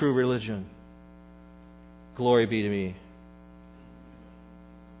is the true religion. Glory be to me.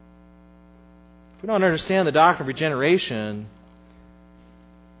 If we don't understand the doctrine of regeneration,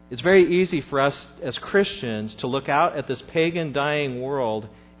 it's very easy for us as Christians to look out at this pagan, dying world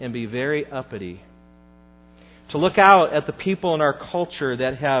and be very uppity. To look out at the people in our culture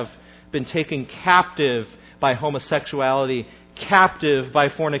that have been taken captive by homosexuality, captive by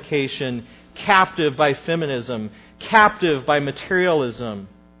fornication, captive by feminism, captive by materialism,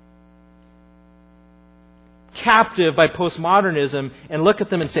 captive by postmodernism, and look at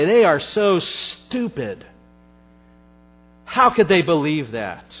them and say, they are so stupid. How could they believe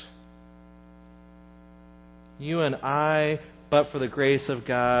that? You and I, but for the grace of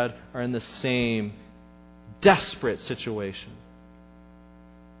God, are in the same desperate situation.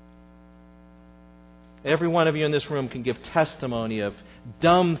 Every one of you in this room can give testimony of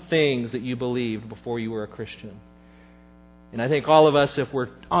dumb things that you believed before you were a Christian. And I think all of us, if we're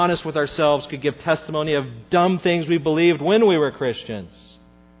honest with ourselves, could give testimony of dumb things we believed when we were Christians.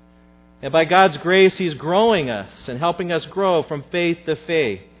 And by God's grace, He's growing us and helping us grow from faith to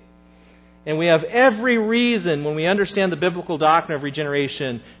faith. And we have every reason, when we understand the biblical doctrine of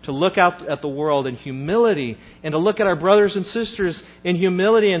regeneration, to look out at the world in humility and to look at our brothers and sisters in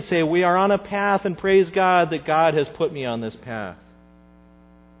humility and say, we are on a path, and praise God that God has put me on this path.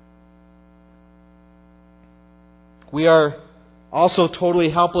 We are also totally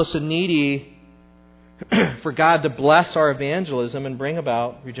helpless and needy for God to bless our evangelism and bring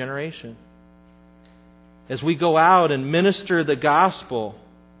about regeneration. As we go out and minister the gospel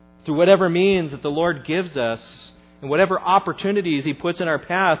through whatever means that the Lord gives us and whatever opportunities He puts in our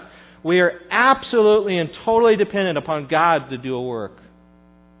path, we are absolutely and totally dependent upon God to do a work.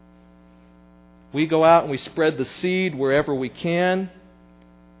 We go out and we spread the seed wherever we can,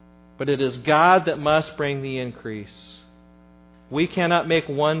 but it is God that must bring the increase. We cannot make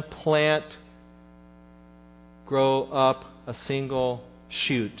one plant grow up a single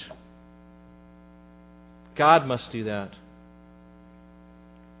shoot. God must do that.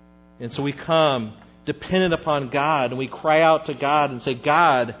 And so we come dependent upon God, and we cry out to God and say,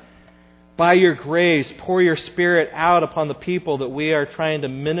 God, by your grace, pour your Spirit out upon the people that we are trying to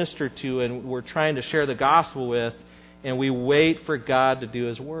minister to and we're trying to share the gospel with, and we wait for God to do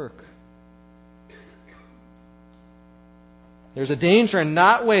His work. There's a danger in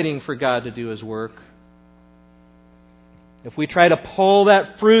not waiting for God to do His work. If we try to pull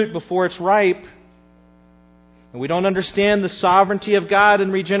that fruit before it's ripe, and we don't understand the sovereignty of God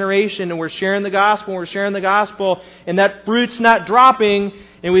in regeneration, and we're sharing the gospel, and that fruit's not dropping,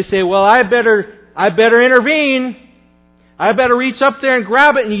 and we say, well, I better intervene. I better reach up there and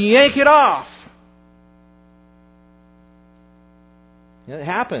grab it and yank it off. It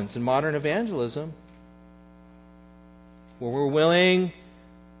happens in modern evangelism, where we're willing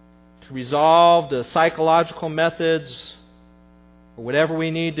to resolve the psychological methods or whatever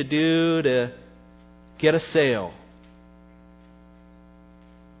we need to do to get a sale.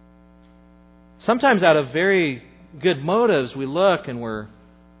 Sometimes out of very good motives, we look and we're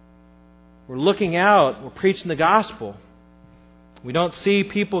looking out, we're preaching the gospel. We don't see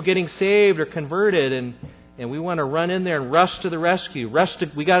people getting saved or converted, and and we want to run in there and rush to the rescue.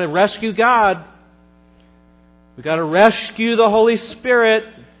 We got to rescue God. We got to rescue the Holy Spirit.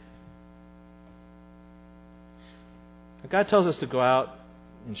 God tells us to go out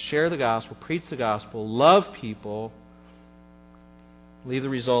and share the gospel, preach the gospel, love people, leave the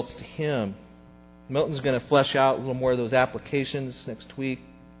results to Him. Milton's going to flesh out a little more of those applications next week.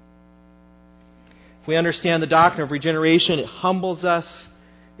 If we understand the doctrine of regeneration, it humbles us,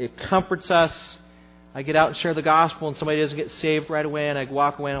 it comforts us. I get out and share the gospel and somebody doesn't get saved right away, and I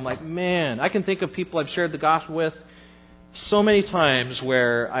walk away and I'm like, man, I can think of people I've shared the gospel with so many times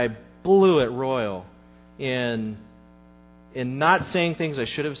where I blew it royal in not saying things I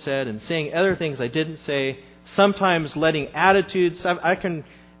should have said and saying other things I didn't say, sometimes letting attitudes. I can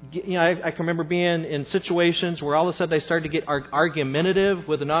remember being in situations where all of a sudden I started to get argumentative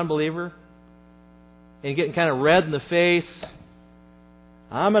with a non-believer and getting kind of red in the face.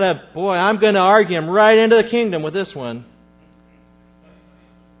 I'm going to argue him right into the kingdom with this one.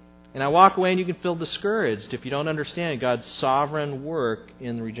 And I walk away and you can feel discouraged if you don't understand God's sovereign work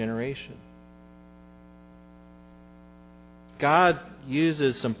in regeneration. God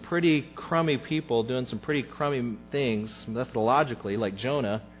uses some pretty crummy people doing some pretty crummy things methodologically, like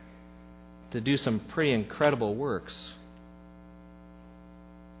Jonah, to do some pretty incredible works.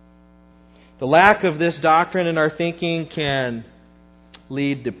 The lack of this doctrine in our thinking can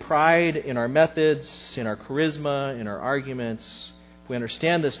lead to pride in our methods, in our charisma, in our arguments. If we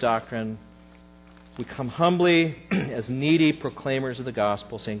understand this doctrine, we come humbly as needy proclaimers of the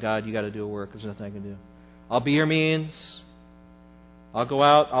gospel, saying, God, you got to do a work. There's nothing I can do. I'll be your means. I'll go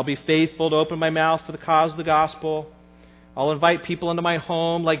out. I'll be faithful to open my mouth for the cause of the gospel. I'll invite people into my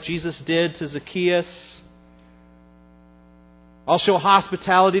home like Jesus did to Zacchaeus. I'll show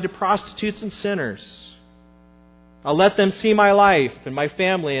hospitality to prostitutes and sinners. I'll let them see my life and my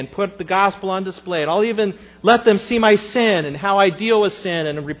family and put the gospel on display. And I'll even let them see my sin and how I deal with sin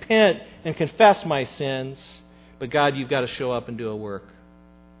and repent and confess my sins. But God, you've got to show up and do a work.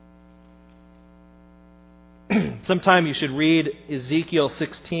 Sometime you should read Ezekiel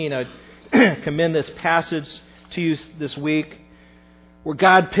 16. I commend this passage to you this week, where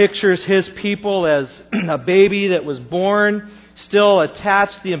God pictures His people as a baby that was born, still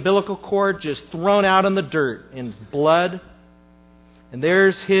attached to the umbilical cord, just thrown out in the dirt in blood. And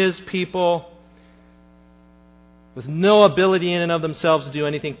there's His people with no ability in and of themselves to do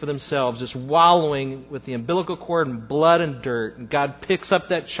anything for themselves, just wallowing with the umbilical cord in blood and dirt. And God picks up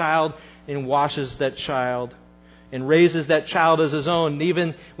that child and washes that child and raises that child as His own. And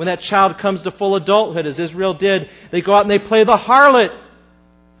even when that child comes to full adulthood, as Israel did, they go out and they play the harlot.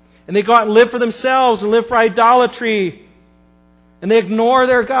 And they go out and live for themselves and live for idolatry. And they ignore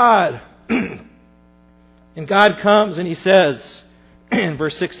their God. And God comes and He says, in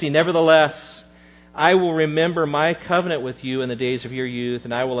verse 60, nevertheless, I will remember my covenant with you in the days of your youth,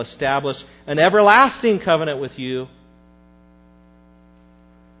 and I will establish an everlasting covenant with you.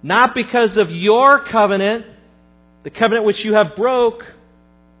 Not because of your covenant, the covenant which you have broke.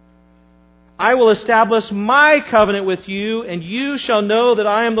 I will establish my covenant with you, and you shall know that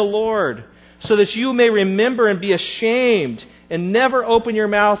I am the Lord, so that you may remember and be ashamed and never open your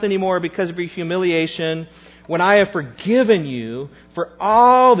mouth anymore because of your humiliation, when I have forgiven you for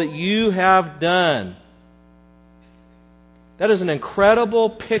all that you have done. That is an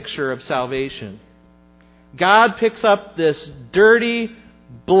incredible picture of salvation. God picks up this dirty,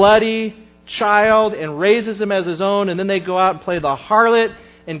 bloody child and raises him as His own, and then they go out and play the harlot,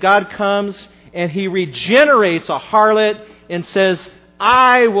 and God comes and He regenerates a harlot and says,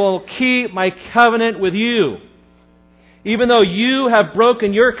 I will keep my covenant with you. Even though you have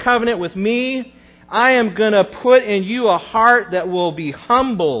broken your covenant with me, I am going to put in you a heart that will be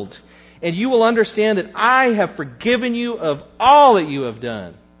humbled, and you will understand that I have forgiven you of all that you have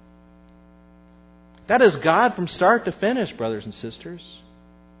done. That is God from start to finish, brothers and sisters.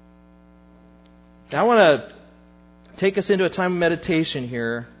 Now I want to take us into a time of meditation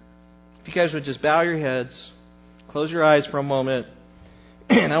here. If you guys would just bow your heads, close your eyes for a moment,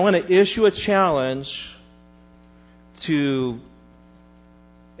 and I want to issue a challenge to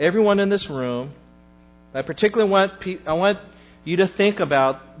everyone in this room. I particularly want you to think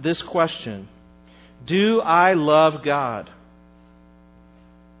about this question. Do I love God?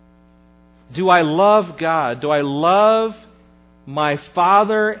 Do I love God? Do I love my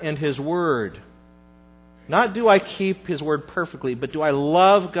Father and His Word? Not do I keep His Word perfectly, but do I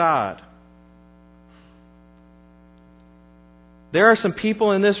love God? There are some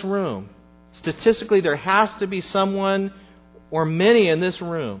people in this room. Statistically, there has to be someone or many in this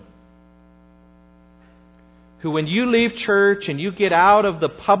room who, when you leave church and you get out of the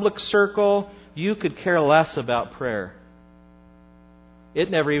public circle you could care less about prayer. It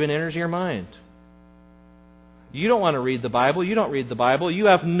never even enters your mind. You don't want to read the Bible. You don't read the Bible. You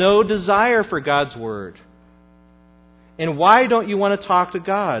have no desire for God's Word. And why don't you want to talk to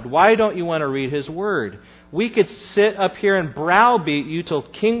God? Why don't you want to read His Word? We could sit up here and browbeat you till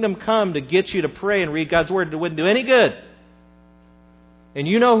kingdom come to get you to pray and read God's Word. It wouldn't do any good. And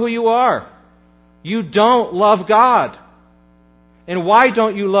you know who you are. You don't love God. And why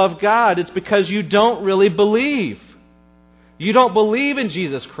don't you love God? It's because you don't really believe. You don't believe in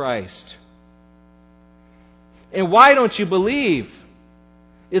Jesus Christ. And why don't you believe?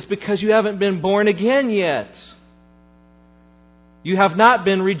 It's because you haven't been born again yet. You have not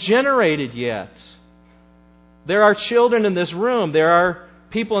been regenerated yet. There are children in this room. There are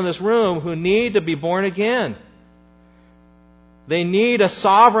people in this room who need to be born again. They need a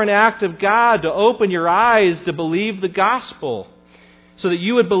sovereign act of God to open your eyes to believe the gospel, so that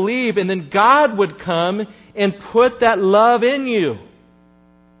you would believe, and then God would come and put that love in you.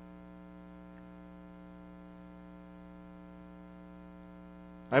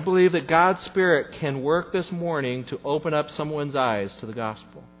 I believe that God's Spirit can work this morning to open up someone's eyes to the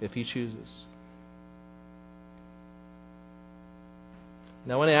gospel, if He chooses.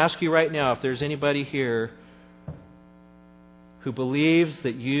 Now I want to ask you right now, if there's anybody here who believes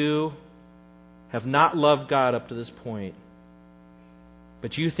that you have not loved God up to this point,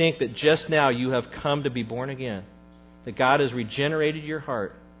 but you think that just now you have come to be born again, that God has regenerated your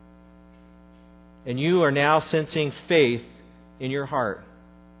heart, and you are now sensing faith in your heart,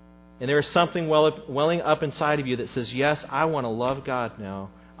 and there is something welling up inside of you that says, yes, I want to love God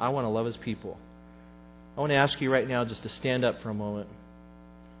now. I want to love His people. I want to ask you right now just to stand up for a moment.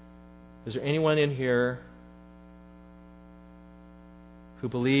 Is there anyone in here who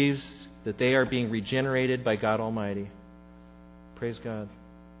believes that they are being regenerated by God Almighty? Praise God.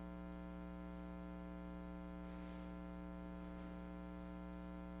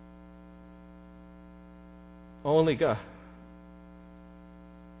 Only God.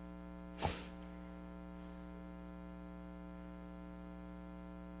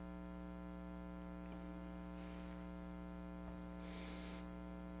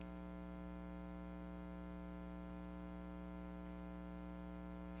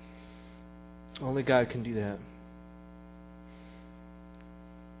 Only God can do that.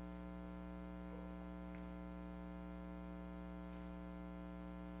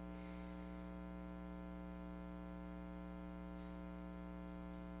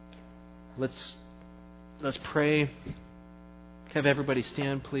 Let's pray. Have everybody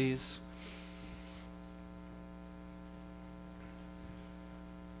stand, please.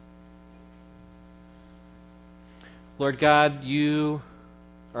 Lord God, You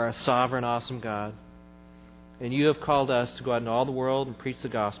are a sovereign, awesome God. And You have called us to go out into all the world and preach the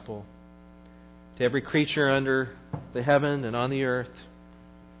gospel to every creature under the heaven and on the earth.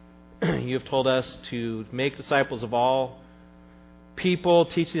 You have told us to make disciples of all people,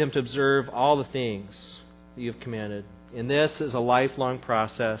 teaching them to observe all the things that You have commanded. And this is a lifelong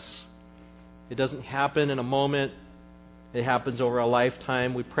process. It doesn't happen in a moment. It happens over a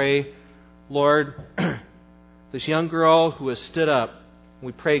lifetime. We pray, Lord, this young girl who has stood up,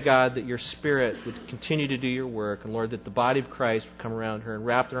 we pray, God, that Your Spirit would continue to do Your work. And, Lord, that the body of Christ would come around her and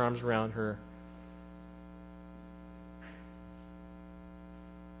wrap their arms around her.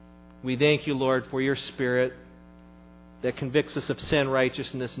 We thank You, Lord, for Your Spirit that convicts us of sin,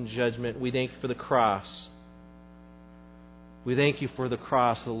 righteousness, and judgment. We thank You for the cross. We thank You for the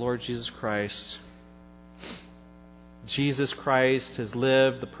cross of the Lord Jesus Christ. Jesus Christ has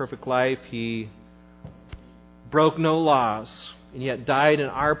lived the perfect life. He broke no laws, and yet died in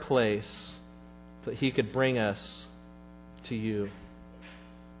our place so that He could bring us to You.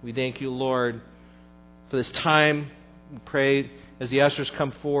 We thank You, Lord, for this time. We pray as the ushers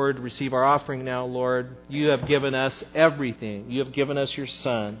come forward to receive our offering now, Lord. You have given us everything. You have given us Your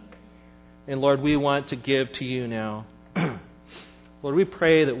Son. And Lord, we want to give to You now. Lord, we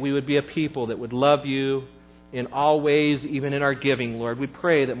pray that we would be a people that would love You in all ways, even in our giving, Lord. We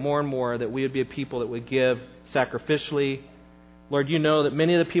pray that more and more that we would be a people that would give sacrificially. Lord, You know that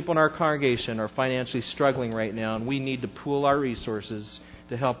many of the people in our congregation are financially struggling right now, and we need to pool our resources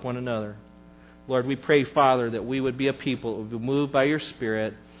to help one another. Lord, we pray, Father, that we would be a people that would be moved by Your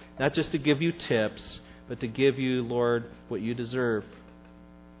Spirit, not just to give You tips, but to give You, Lord, what You deserve.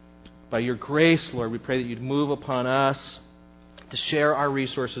 By Your grace, Lord, we pray that You'd move upon us to share our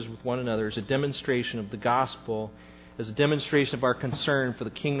resources with one another as a demonstration of the gospel, as a demonstration of our concern for the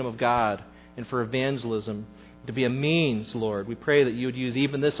kingdom of God and for evangelism, to be a means, Lord. We pray that You would use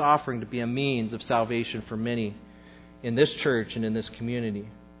even this offering to be a means of salvation for many in this church and in this community.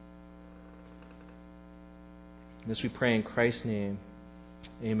 This we pray in Christ's name.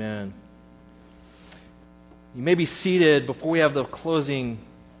 Amen. You may be seated. Before we have the closing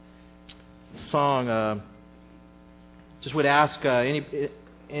song, just would ask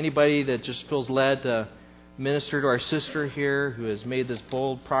anybody that just feels led to minister to our sister here who has made this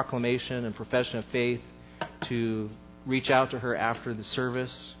bold proclamation and profession of faith to reach out to her after the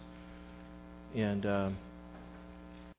service and